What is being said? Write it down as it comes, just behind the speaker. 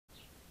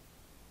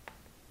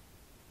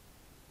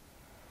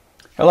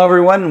Hello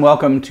everyone, and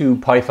welcome to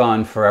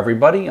Python for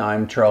Everybody.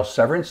 I'm Charles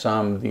Severance.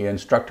 I'm the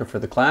instructor for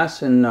the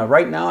class, and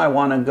right now I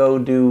want to go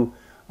do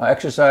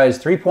exercise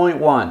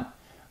 3.1.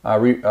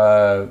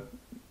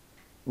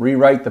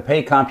 Rewrite the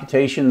pay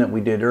computation that we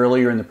did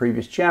earlier in the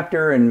previous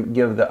chapter and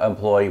give the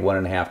employee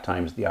 1.5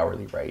 times the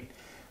hourly rate.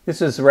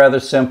 This is rather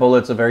simple.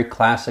 It's a very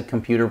classic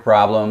computer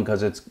problem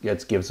because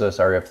it gives us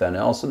our if then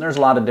else, and there's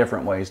a lot of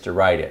different ways to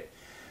write it.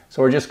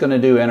 So we're just going to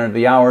do enter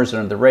the hours,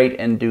 enter the rate,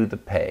 and do the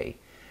pay.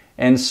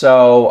 And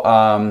so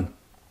I'm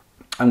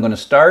going to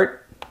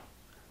start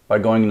by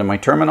going into my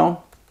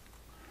terminal,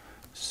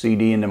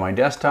 cd into my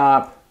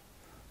desktop,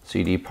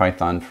 cd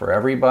Python for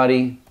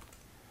Everybody.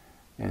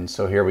 And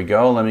so here we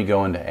go. Let me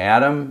go into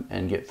Atom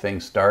and get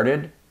things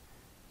started.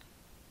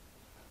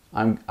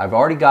 I've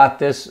already got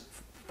this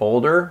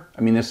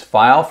this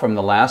file from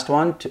the last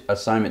one,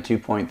 assignment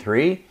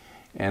 2.3,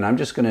 and I'm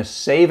just going to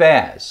save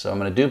as. So I'm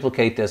going to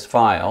duplicate this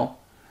file,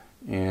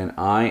 and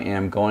I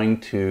am going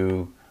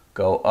to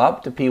go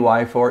up to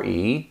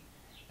py4e,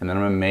 and then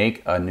I'm going to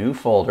make a new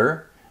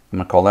folder. I'm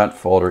going to call that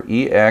folder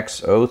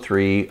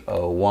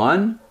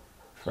ex0301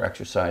 for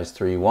exercise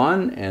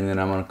 3.1, and then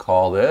I'm going to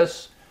call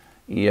this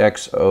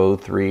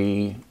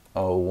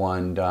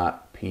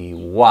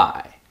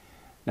ex0301.py.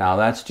 Now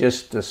that's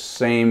just the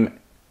same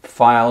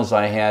files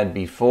I had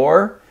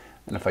before,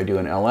 and if I do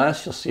an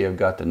ls, you'll see I've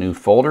got the new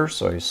folder.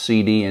 So I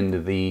cd into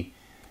the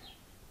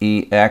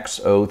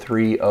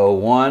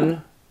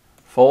ex0301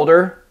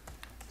 folder.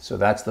 So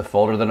that's the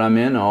folder that I'm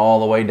in, all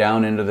the way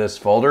down into this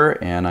folder,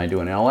 and I do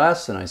an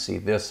ls and I see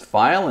this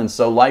file, and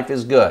so life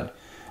is good.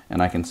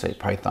 And I can say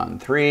Python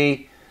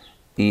 3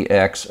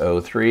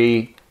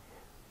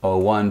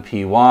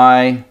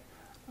 ex0301py.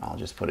 I'll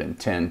just put in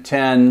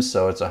 1010,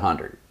 so it's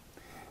 100.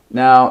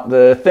 Now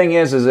the thing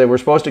is that we're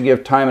supposed to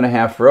give time and a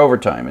half for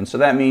overtime, and so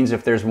that means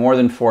if there's more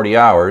than 40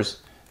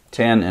 hours,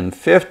 10 and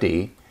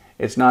 50,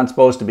 it's not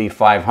supposed to be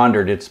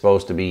 500, it's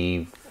supposed to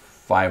be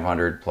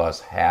 500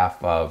 plus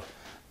half of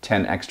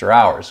 10 extra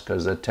hours,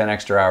 because the 10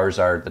 extra hours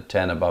are the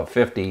 10 above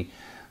 50,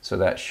 so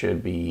that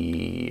should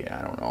be,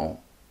 I don't know,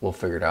 we'll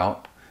figure it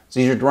out. It's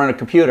easier to run a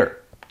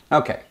computer.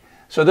 Okay,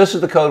 so this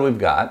is the code we've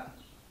got.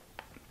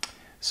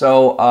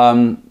 So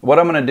what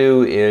I'm going to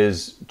do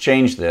is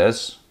change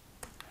this.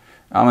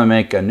 I'm going to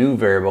make a new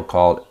variable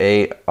called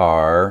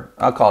AR.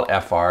 I'll call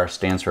it FR,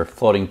 stands for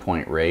floating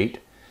point rate.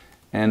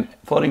 And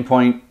floating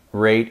point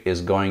rate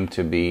is going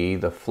to be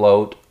the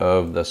float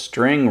of the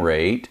string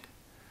rate.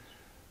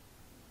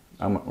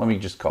 Let me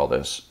just call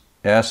this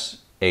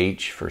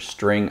SH for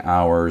string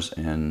hours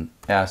and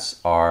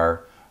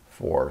SR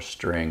for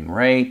string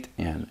rate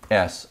and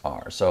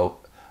SR. So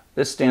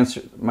this stands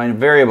for, my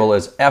variable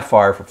is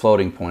FR for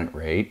floating point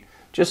rate,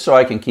 just so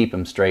I can keep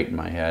them straight in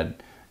my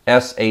head.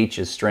 SH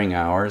is string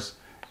hours,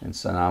 and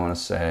so now I'm going to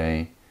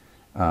say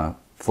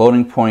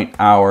floating point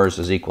hours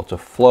is equal to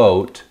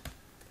float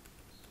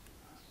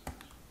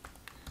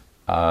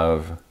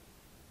of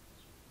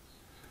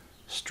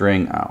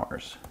string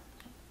hours.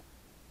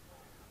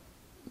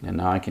 And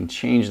now I can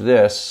change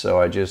this, so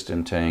I just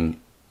am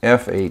saying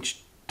FH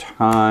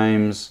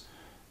times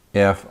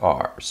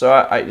FR. So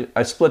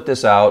I split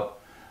this out.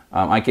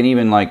 I can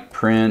even like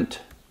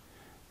print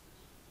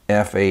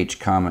FH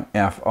comma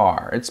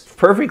FR. It's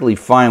perfectly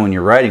fine when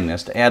you're writing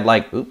this to add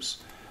like,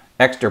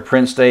 extra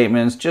print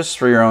statements just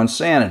for your own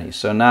sanity.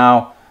 So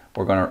now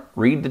we're going to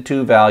read the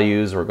two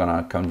values, we're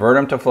going to convert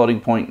them to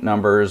floating point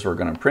numbers, we're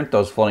going to print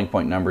those floating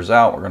point numbers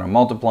out, we're going to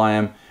multiply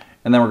them,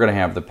 and then we're going to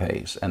have the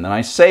pays. And then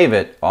I save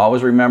it.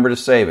 Always remember to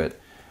save it,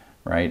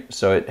 right?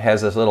 So it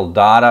has this little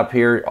dot up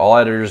here. All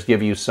editors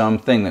give you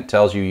something that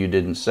tells you you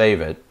didn't save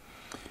it.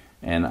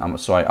 And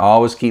so I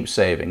always keep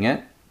saving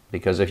it,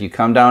 because if you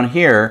come down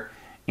here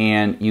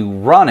and you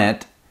run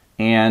it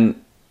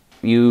and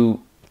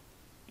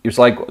it's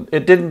like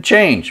it didn't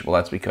change. Well,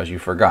 that's because you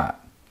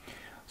forgot.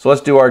 So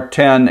let's do our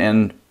 10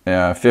 and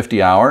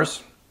 50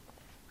 hours.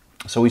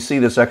 So we see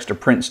this extra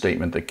print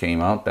statement that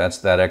came out. That's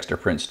that extra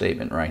print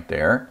statement right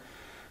there.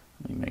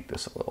 Let me make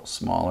this a little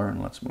smaller,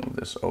 and let's move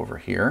this over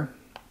here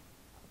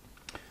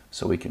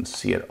so we can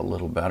see it a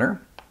little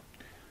better.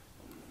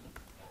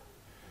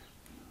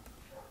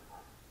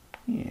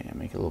 Yeah,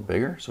 make it a little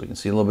bigger so we can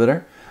see a little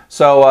better.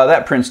 So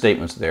that print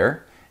statement's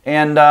there.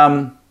 And,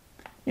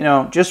 you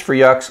know, just for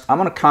yucks, I'm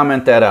going to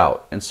comment that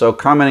out. And so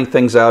commenting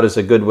things out is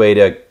a good way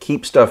to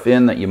keep stuff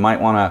in that you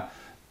might want to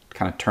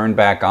kind of turn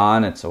back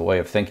on. It's a way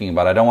of thinking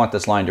about it. I don't want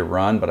this line to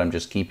run, but I'm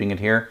just keeping it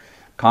here.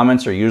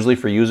 Comments are usually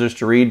for users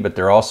to read, but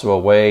they're also a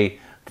way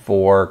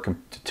to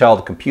tell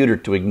the computer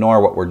to ignore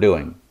what we're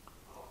doing.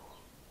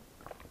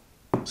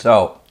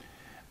 So,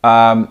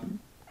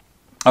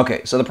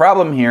 okay, so the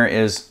problem here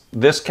is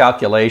this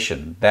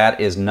calculation. That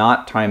is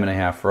not time and a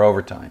half for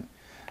overtime.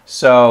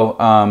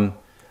 So,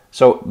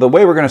 so the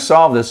way we're going to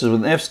solve this is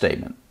with an if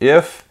statement.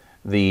 If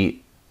the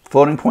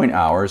floating point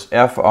hours,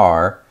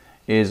 FR,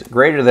 is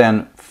greater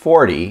than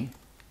 40,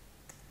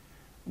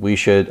 we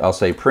should, I'll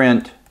say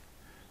print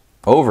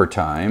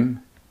overtime,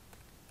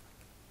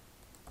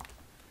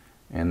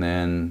 and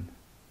then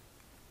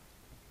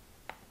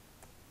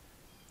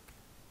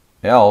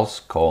else,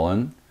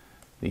 colon,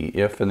 the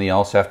if and the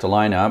else have to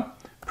line up,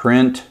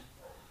 print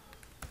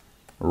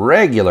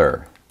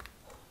regular.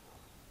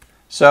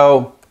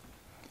 So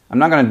I'm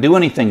not going to do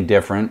anything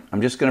different.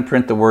 I'm just going to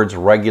print the words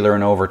regular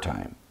and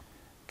overtime.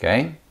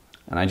 Okay?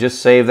 And I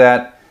just save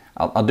that.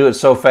 I'll do it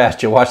so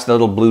fast you'll watch the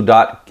little blue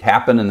dot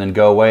happen and then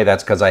go away.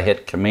 That's because I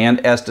hit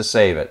Command S to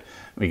save it,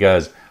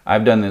 because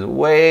I've done this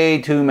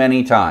way too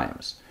many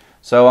times.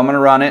 So I'm going to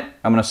run it.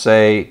 I'm going to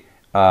say,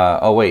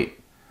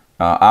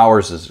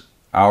 hours is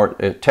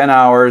 10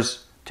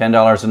 hours,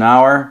 $10 an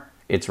hour.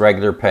 It's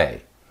regular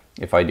pay.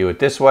 If I do it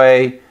this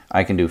way,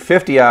 I can do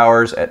 50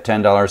 hours at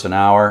 $10 an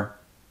hour.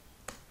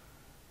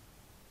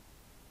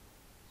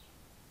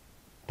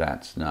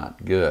 That's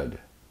not good.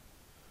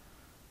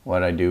 What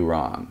did I do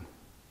wrong?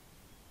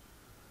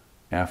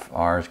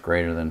 FR is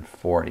greater than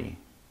 40.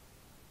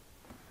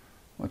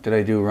 What did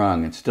I do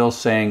wrong? It's still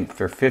saying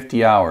for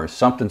 50 hours.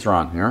 Something's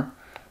wrong here.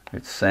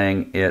 It's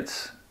saying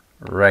it's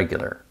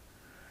regular.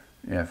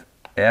 If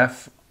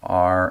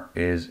FR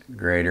is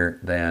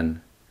greater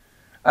than...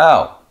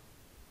 Oh!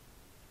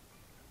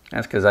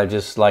 That's because I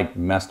just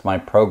messed my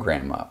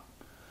program up.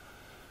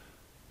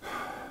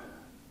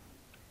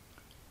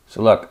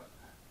 So look,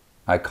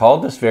 I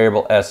called this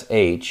variable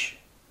SH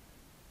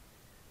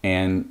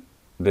and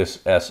this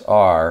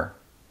SR,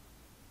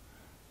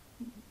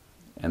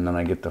 and then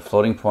I get the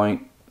floating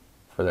point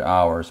for the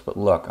hours, but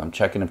look, I'm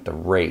checking if the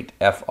rate,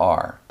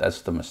 FR,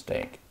 that's the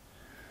mistake.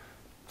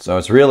 So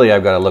it's really,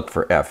 I've got to look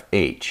for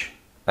FH.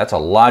 That's a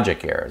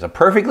logic error. It's a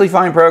perfectly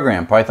fine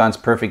program. Python's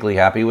perfectly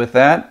happy with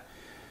that.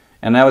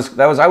 And I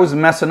was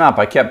messing up.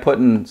 I kept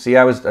putting, see,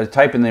 I was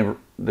typing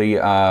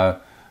the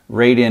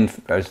rate in,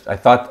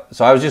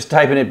 so I was just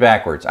typing it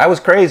backwards. I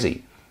was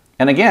crazy.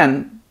 And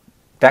again,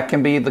 that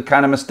can be the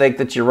kind of mistake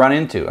that you run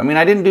into. I mean,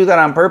 I didn't do that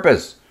on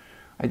purpose.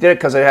 I did it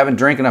because I haven't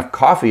drank enough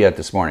coffee yet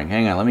this morning.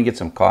 Hang on, let me get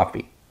some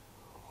coffee.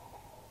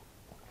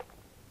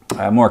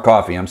 I have more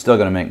coffee. I'm still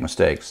going to make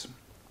mistakes.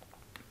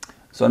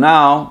 So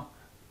now,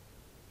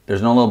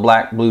 there's no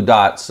little blue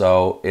dot,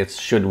 so it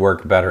should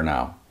work better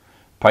now.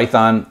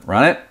 Python,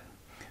 run it.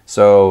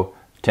 So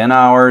 10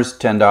 hours,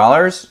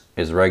 $10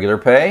 is regular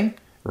pay.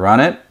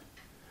 Run it.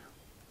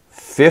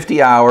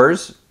 50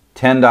 hours,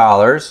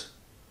 $10.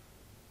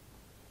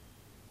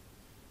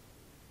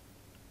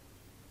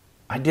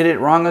 I did it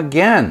wrong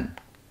again.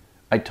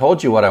 I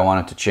told you what I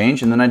wanted to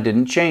change and then I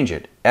didn't change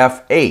it.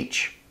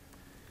 FH.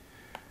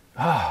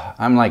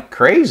 I'm like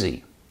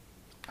crazy.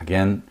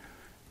 Again,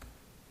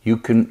 you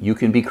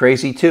can be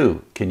crazy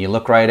too. Can you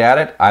look right at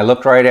it? I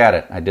looked right at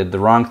it. I did the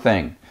wrong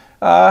thing.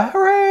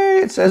 Hooray!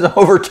 It says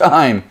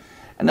overtime.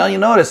 And now you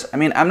notice, I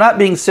mean, I'm not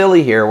being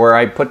silly here where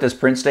I put this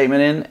print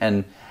statement in,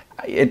 and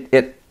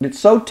it's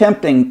so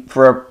tempting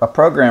for a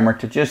programmer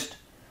to just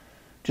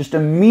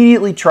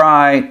immediately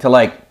try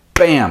to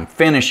bam,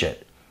 finish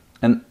it.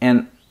 And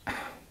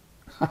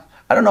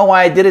I don't know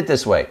why I did it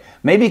this way.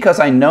 Maybe because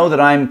I know that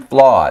I'm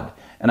flawed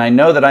and I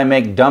know that I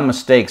make dumb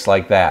mistakes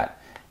like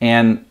that.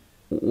 And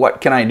what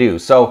can I do?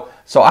 So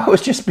I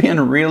was just being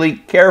really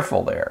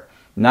careful there.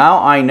 Now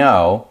I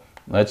know,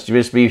 let's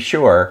just be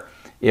sure,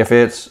 if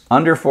it's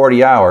under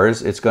 40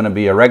 hours, it's going to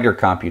be a regular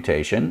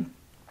computation.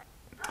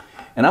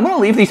 And I'm going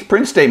to leave these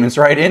print statements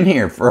right in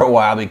here for a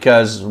while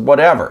because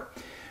whatever.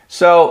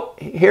 So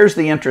here's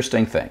the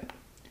interesting thing.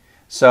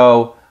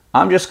 So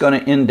I'm just going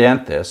to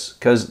indent this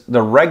because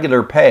the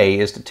regular pay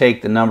is to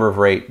take the number of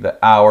the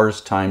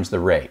hours times the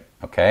rate,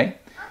 okay?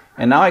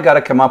 And now I got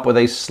to come up with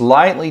a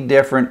slightly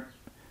different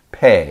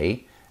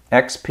pay.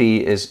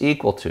 XP is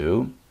equal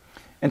to,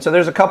 and so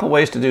there's a couple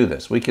ways to do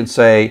this. We can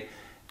say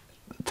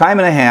time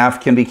and a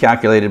half can be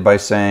calculated by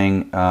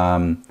saying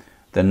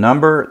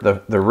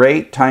the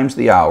rate times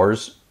the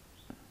hours.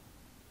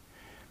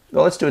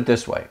 Well, let's do it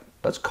this way.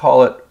 Let's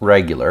call it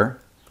regular.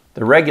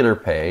 The regular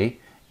pay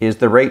is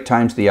the rate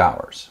times the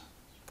hours.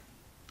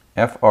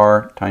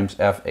 FR times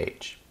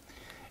FH.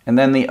 And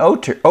then the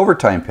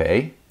overtime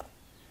pay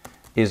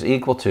is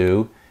equal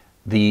to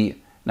the,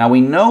 now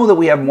we know that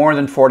we have more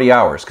than 40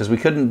 hours because we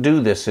couldn't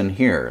do this in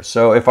here.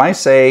 So if I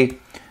say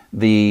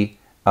the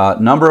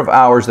number of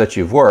hours that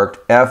you've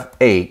worked,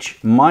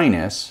 FH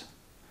minus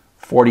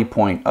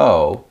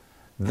 40.0,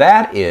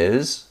 that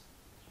is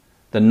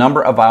the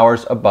number of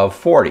hours above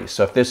 40.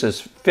 So if this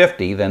is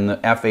 50, then the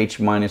FH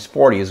minus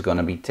 40 is going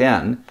to be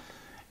 10.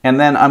 And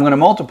then I'm going to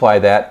multiply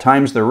that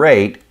times the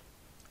rate,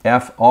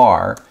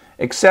 FR,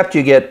 except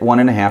you get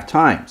 1.5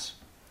 times,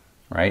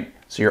 right?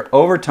 So your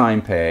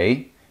overtime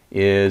pay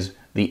is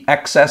the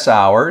excess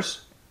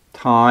hours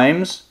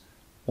times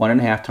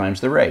 1.5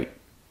 times the rate.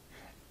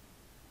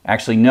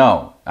 Actually,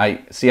 no.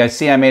 I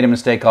see I made a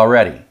mistake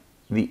already.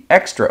 The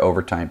extra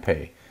overtime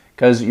pay,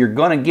 because you're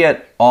going to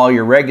get all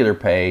your regular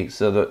pay,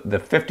 so the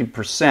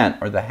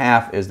 50% or the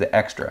half is the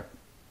extra.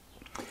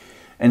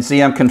 And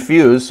see, I'm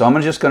confused, so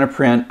I'm just going to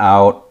print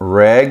out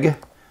reg,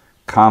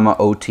 comma,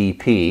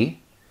 OTP.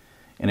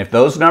 And if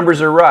those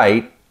numbers are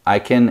right, I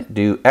can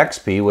do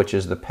XP, which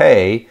is the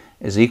pay,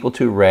 is equal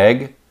to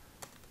reg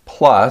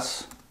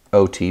plus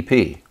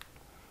OTP.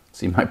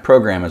 See, my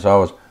program is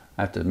always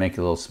I have to make it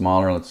a little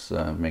smaller. Let's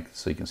make it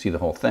so you can see the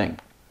whole thing,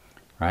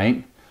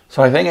 right?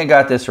 So I think I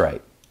got this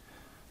right.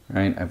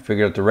 Right? I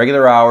figured out the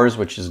regular hours,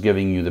 which is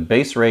giving you the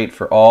base rate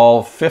for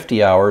all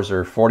 50 hours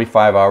or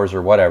 45 hours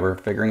or whatever,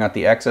 figuring out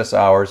the excess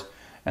hours,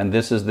 and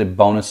this is the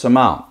bonus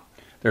amount.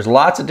 There's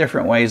lots of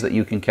different ways that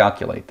you can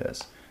calculate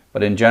this,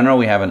 but in general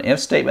we have an if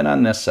statement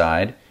on this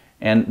side,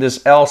 and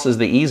this else is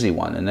the easy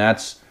one, and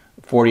that's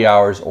 40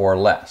 hours or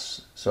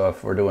less. So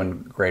if we're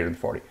doing greater than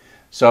 40.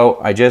 So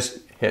I just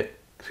hit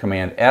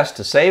Command S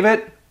to save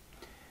it,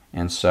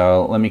 and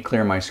so let me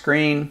clear my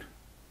screen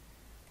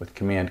with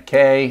Command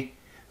K.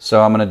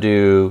 So I'm going to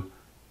do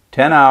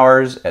 10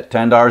 hours at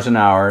 $10 an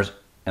hour,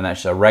 and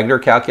that's a regular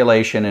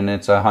calculation, and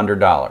it's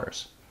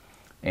 $100.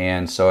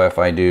 And so if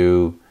I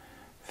do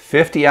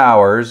 50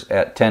 hours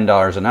at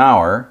 $10 an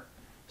hour,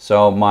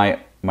 so my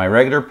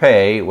regular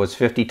pay was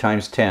 50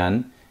 times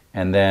 10,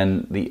 and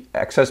then the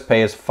excess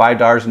pay is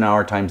 $5 an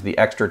hour times the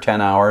extra 10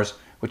 hours,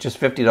 which is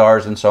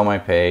 $50, and so my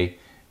pay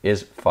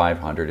is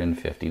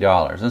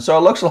 $550. And so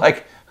it looks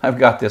like I've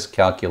got this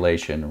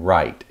calculation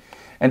right.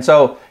 And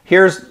so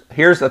here's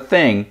the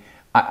thing.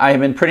 I've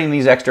been printing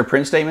these extra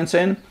print statements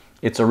in.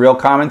 It's a real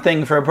common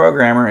thing for a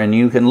programmer, and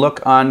you can look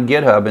on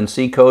GitHub and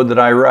see code that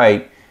I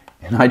write,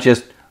 and I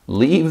just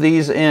leave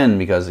these in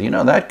because, you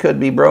know, that could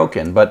be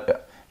broken.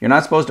 But you're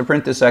not supposed to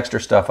print this extra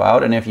stuff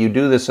out, and if you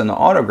do this in the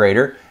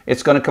AutoGrader,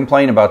 it's going to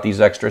complain about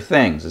these extra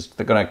things. It's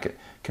going to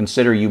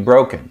consider you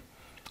broken.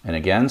 And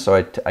again,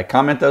 so I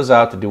comment those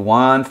out to do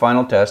one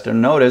final test,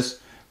 and notice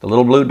the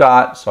little blue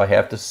dot, so I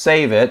have to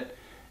save it.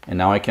 And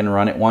now I can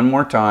run it one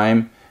more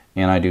time,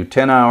 and I do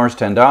 10 hours,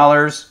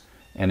 $10,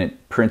 and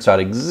it prints out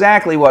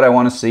exactly what I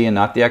want to see and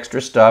not the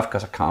extra stuff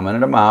because I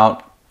commented them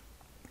out.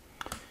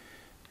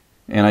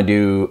 And I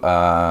do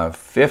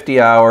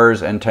 50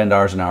 hours and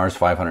 $10 an hour is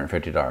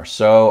 $550.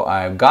 So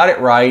I've got it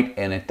right,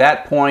 and at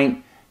that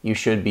point, you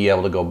should be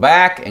able to go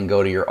back and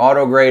go to your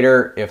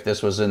AutoGrader if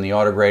this was in the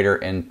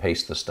AutoGrader and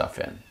paste the stuff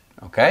in.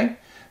 Okay?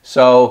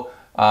 So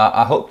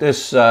I hope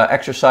this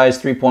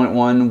exercise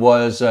 3.1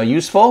 was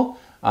useful.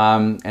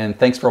 And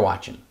thanks for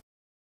watching.